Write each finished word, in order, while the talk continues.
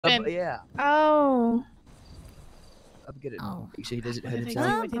Yeah. Oh. I'm good at Oh. make sure he doesn't hurt I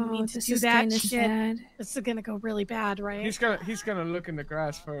himself. didn't mean to this do is that kinda shit. sad. This is gonna go really bad, right? He's gonna look in the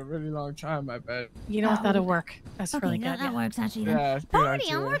grass for a really long time, I bet. You know what? That'll work. That's Okay, really good. that works actually. Then. Yeah, it's good Party!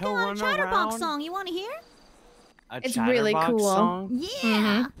 idea. I'm working on a Chatterbox song. You want to hear? It's really cool. Song?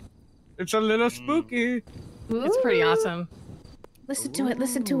 Yeah. It's a little spooky. It's pretty awesome. Listen to it.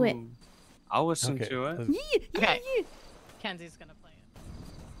 Listen to it. I'll listen to it. Okay. Kenzie's gonna play it.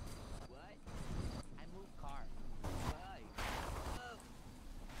 What? I move car.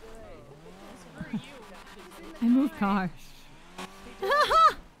 I move cars.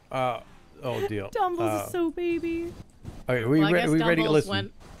 Oh dear. Dumbles is so baby. Okay, are we ready to Dumbles listen?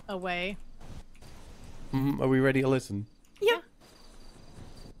 went away. Are we ready to listen? Yeah.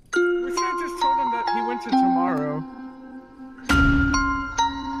 We should have just told him that he went to tomorrow.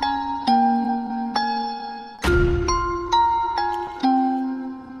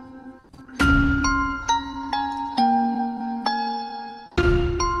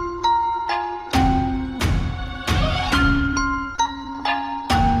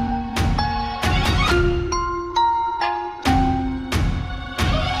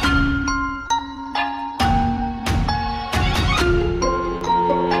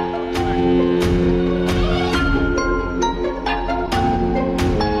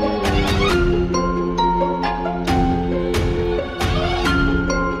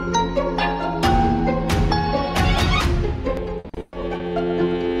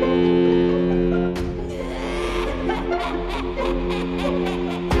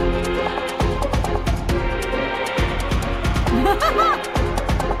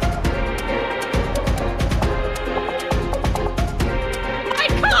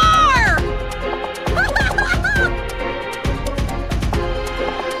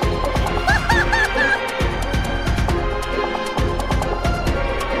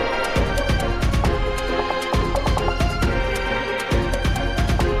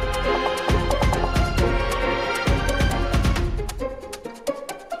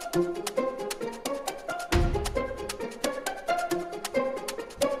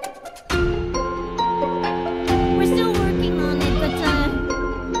 We're still working on it, but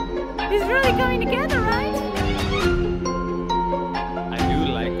it's really coming together, right? I do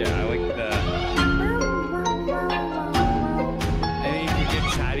like it. I like the. I think you could get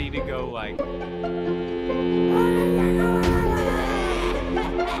Chatty to go like.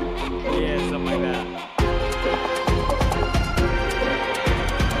 Yeah, something like that.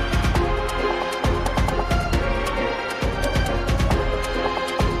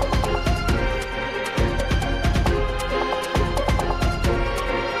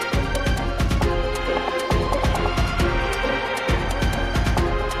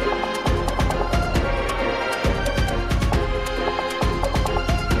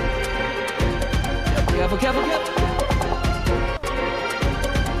 Careful, careful, careful.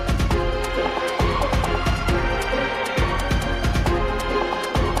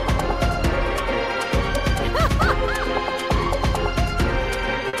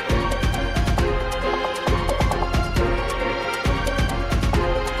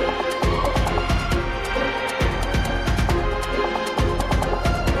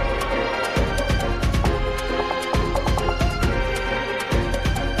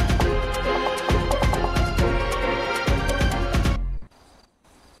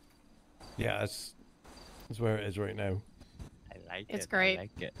 Yeah, that's where it is right now. I like it. It's great. I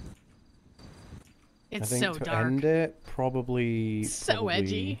like it. It's I think so to dark. end it, probably. So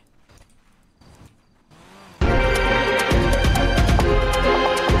edgy.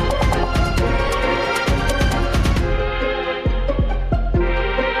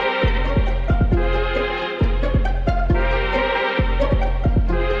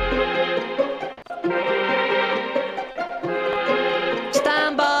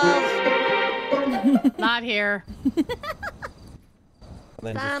 Not here. And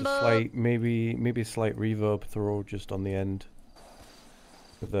then just a slight, maybe a slight reverb throw just on the end,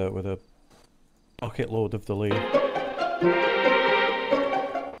 with a bucket load of delay.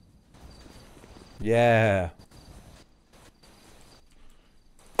 Yeah.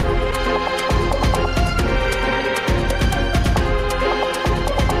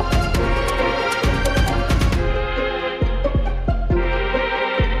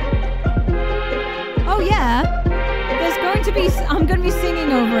 Oh yeah. There's going to be. I'm going to be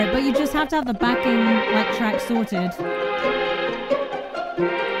singing over it, but you just have to have the backing like track sorted.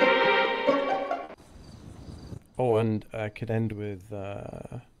 Oh, and I could end with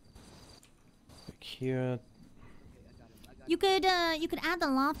like here. You could add the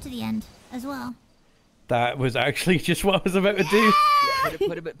laugh to the end as well. That was actually just what I was about to do. Put a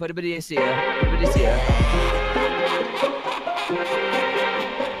bit of here. Put a bit of here.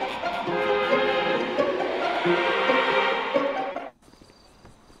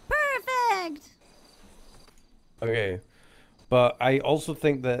 Perfect. Okay. But I also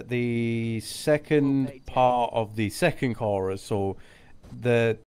think that the second part of the second chorus, so the